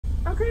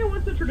Okay,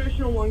 what's the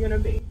traditional one gonna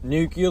be?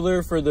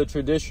 Nuclear for the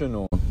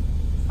traditional.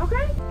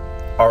 Okay.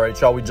 All right,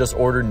 y'all, we just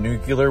ordered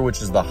nuclear,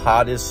 which is the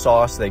hottest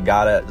sauce they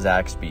got at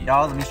Zaxby.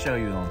 Y'all, let me show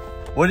you them.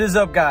 What is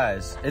up,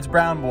 guys? It's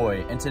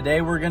Brownboy, and today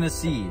we're gonna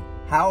see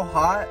how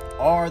hot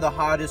are the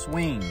hottest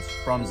wings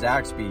from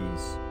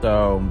Zaxby's.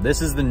 So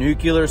this is the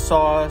nuclear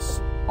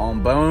sauce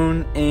on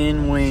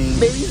bone-in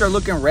wings. Babies are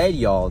looking red,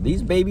 y'all.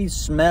 These babies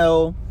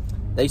smell.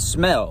 They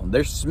smell.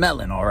 They're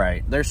smelling, all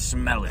right. They're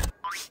smelling.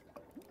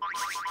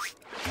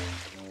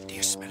 Do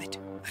you smell it?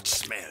 That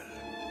smell.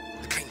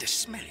 The kind of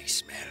smelly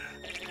smell.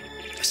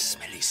 The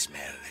smelly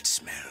smell that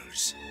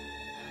smells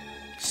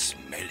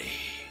smelly.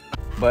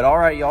 But all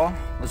right, y'all.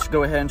 Let's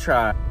go ahead and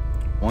try.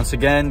 Once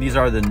again, these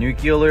are the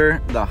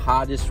nuclear, the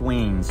hottest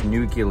wings,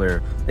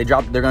 nuclear. They're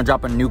gonna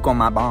drop a nuke on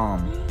my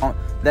bomb. Oh,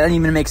 that doesn't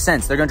even make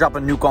sense. They're gonna drop a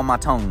nuke on my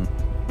tongue.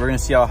 We're gonna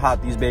see how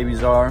hot these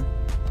babies are.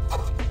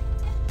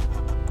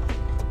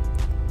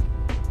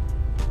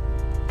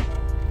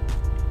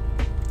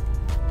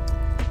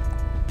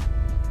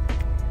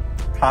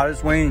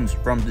 Hottest wings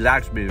from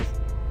Zaxby's.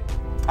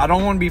 I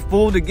don't want to be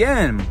fooled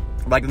again.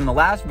 Like in the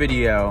last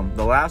video,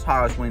 the last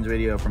hottest wings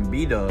video from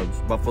B-Dubs,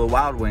 Buffalo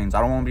Wild Wings.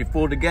 I don't want to be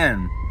fooled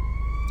again.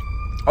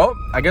 Oh,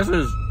 I guess it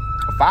was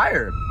a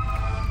fire.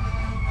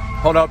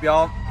 Hold up,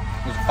 y'all.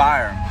 It was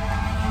fire.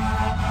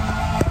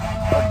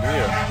 Oh,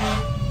 dear.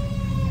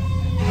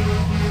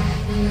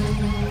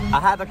 I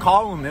had to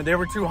call them. They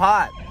were too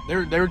hot.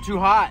 They were too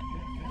hot.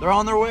 They're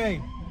on their way.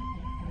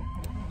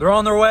 They're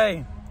on their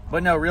way.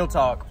 But no, real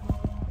talk.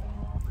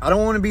 I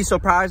don't want to be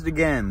surprised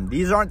again.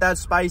 These aren't that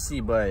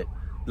spicy, but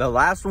the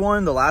last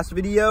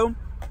video,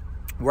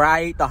 where I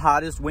ate the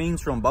hottest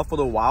wings from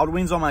Buffalo Wild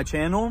Wings on my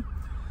channel,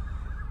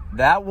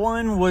 that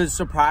one was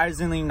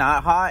surprisingly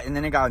not hot, and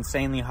then it got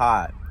insanely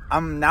hot.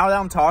 Now that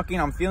I'm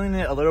talking, I'm feeling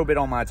it a little bit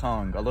on my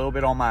tongue, a little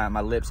bit on my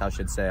lips, I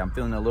should say. I'm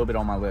feeling it a little bit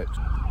on my lips.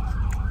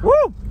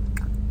 Woo!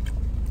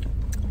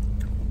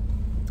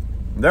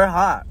 They're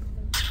hot.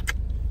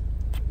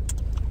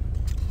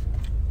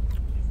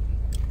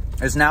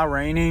 It's now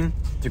raining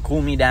to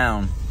cool me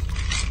down.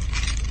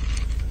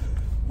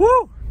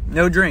 Woo!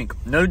 No drink,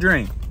 no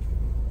drink.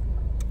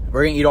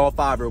 We're gonna eat all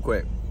 5 real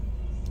quick.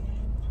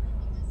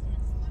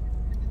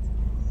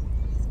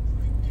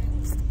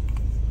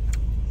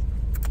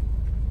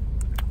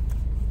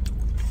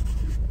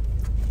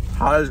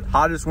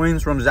 Hottest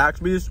wings from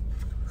Zaxby's.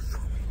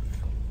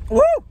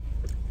 Woo!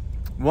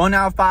 1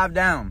 out of 5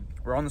 down.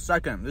 We're on the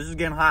second. This is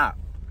getting hot.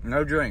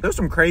 No drink. There's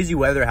some crazy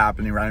weather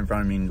happening right in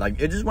front of me. Like,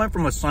 it just went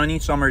from a sunny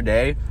summer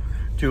day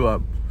to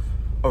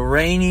a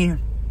rainy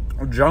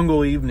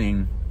jungle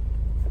evening.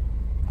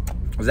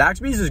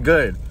 Zaxby's is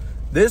good.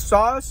 This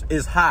sauce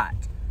is hot.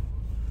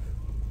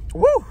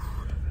 Woo!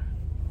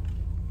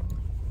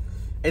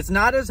 It's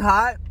not as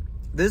hot.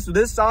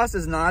 This sauce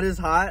is not as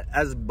hot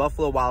as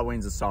Buffalo Wild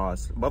Wings'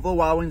 sauce. Buffalo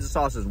Wild Wings'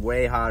 sauce is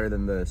way hotter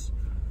than this.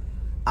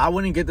 I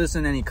wouldn't get this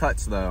in any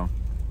cuts, though.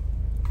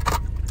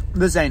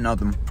 This ain't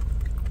nothing.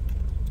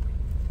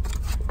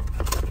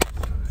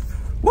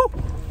 Woo!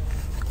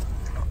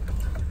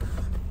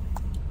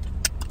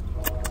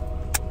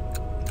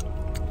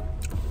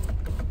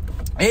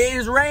 It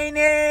is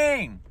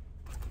raining!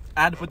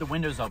 I had to put the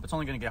windows up. It's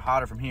only gonna get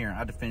hotter from here. I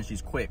had to finish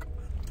these quick.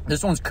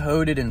 This one's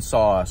coated in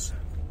sauce.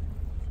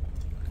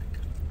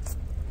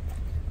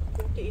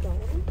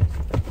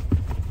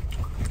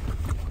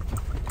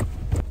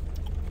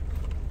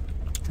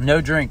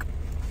 No drink.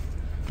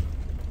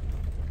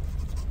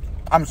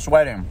 I'm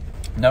sweating.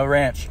 No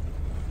ranch.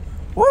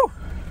 Woo!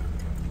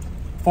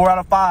 4 out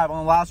of 5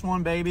 on the last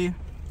one, baby.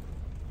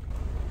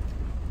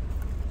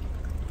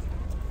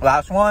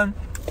 Last one.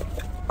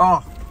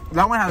 Oh,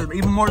 that one has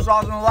even more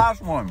sauce than the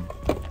last one.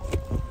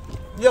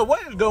 Yeah,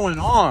 what is going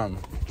on?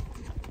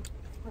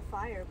 A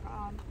fire,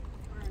 Bob.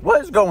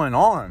 What is going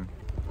on?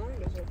 I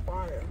think it's a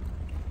fire.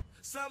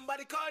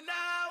 Somebody call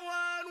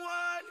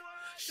 911.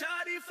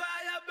 Shawty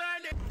fire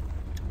burning.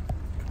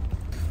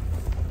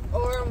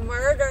 Or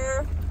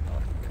murder.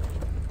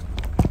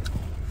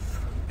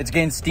 It's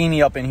getting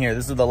steamy up in here.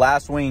 This is the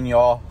last wing,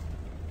 y'all.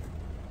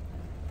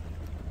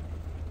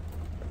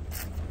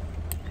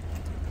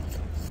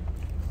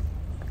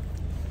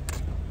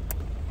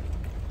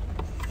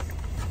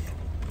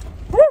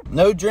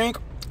 No drink,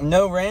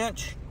 no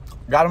ranch.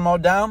 Got them all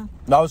down.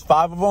 That was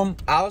 5 of them.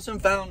 Allison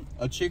found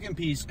a chicken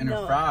piece in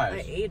her fries.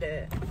 I ate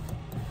it.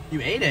 You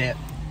ate it?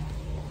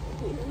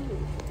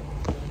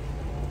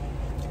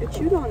 I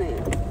chewed on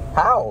it.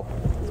 How?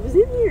 It was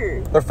in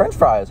here. They're French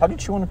fries. How do you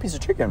chew on a piece of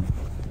chicken?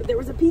 But there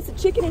was a piece of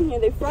chicken in here.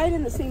 They fried it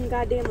in the same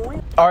goddamn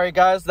way. All right,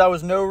 guys. That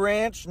was no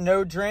ranch,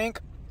 no drink.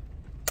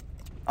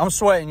 I'm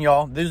sweating,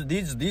 y'all.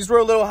 These were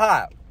a little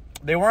hot.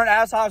 They weren't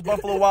as hot as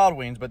Buffalo Wild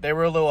Wings, but they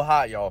were a little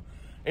hot, y'all.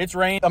 It's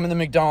rain. I'm in the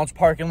McDonald's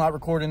parking lot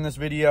recording this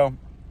video.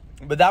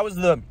 But that was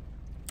the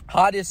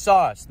hottest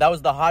sauce. That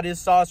was the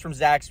hottest sauce from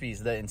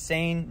Zaxby's, the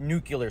insane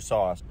nuclear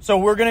sauce. So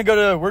we're gonna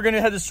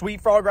head to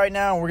Sweet Frog right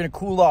now, and we're gonna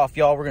cool off,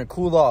 y'all. We're gonna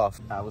cool off.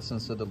 Allison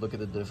said to look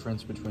at the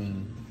difference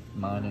between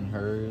mine and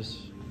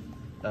hers.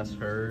 That's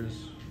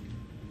hers.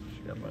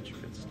 She got a bunch of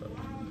good stuff.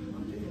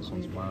 This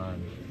one's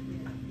mine.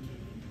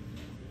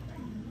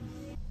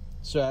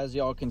 So as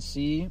y'all can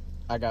see,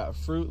 I got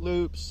Fruit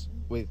Loops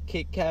with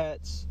Kit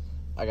Kats.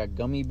 I got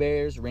gummy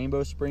bears,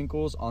 rainbow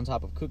sprinkles on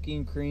top of cookie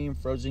and cream,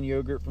 frozen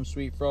yogurt from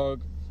Sweet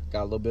Frog.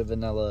 Got a little bit of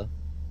vanilla,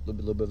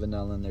 little bit of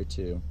vanilla in there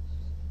too.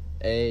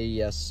 Hey,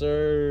 yes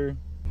sir.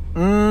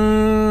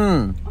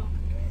 Mmm.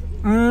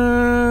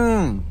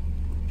 Mmm.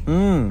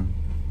 Mmm.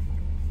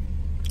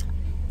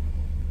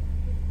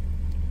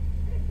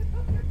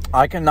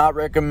 I cannot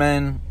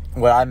recommend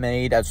what I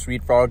made at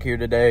Sweet Frog here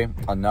today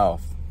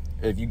enough.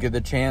 If you get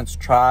the chance,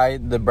 try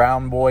the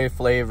Brownboy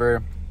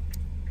flavor.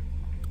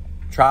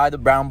 Try the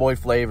Brownboy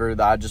flavor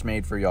that I just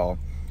made for y'all.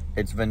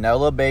 It's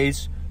vanilla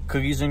base,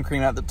 cookies and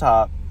cream at the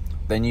top.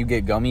 Then you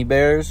get gummy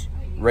bears,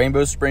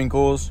 rainbow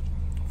sprinkles,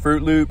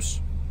 Fruit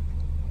Loops.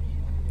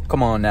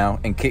 Come on now,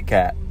 and Kit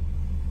Kat.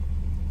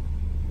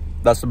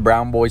 That's the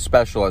Brownboy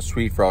special at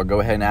Sweet Frog. Go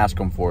ahead and ask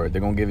them for it.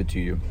 They're going to give it to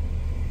you.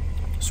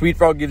 Sweet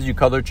Frog gives you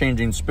color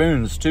changing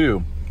spoons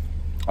too.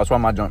 That's why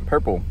my joint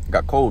purple. It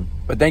got cold.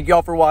 But thank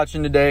y'all for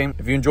watching today.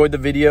 If you enjoyed the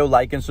video,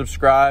 like and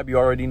subscribe. You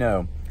already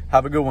know.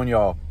 Have a good one,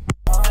 y'all.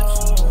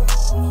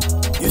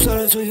 You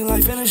started tweaking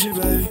like finish it,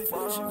 baby.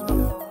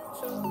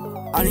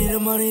 I need the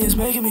money, it's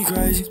making me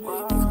crazy.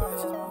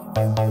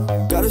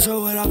 Got us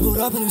so what I pulled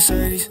up in the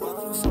 80s.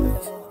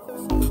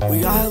 We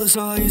got hella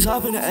songs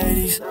up in the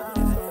 80s.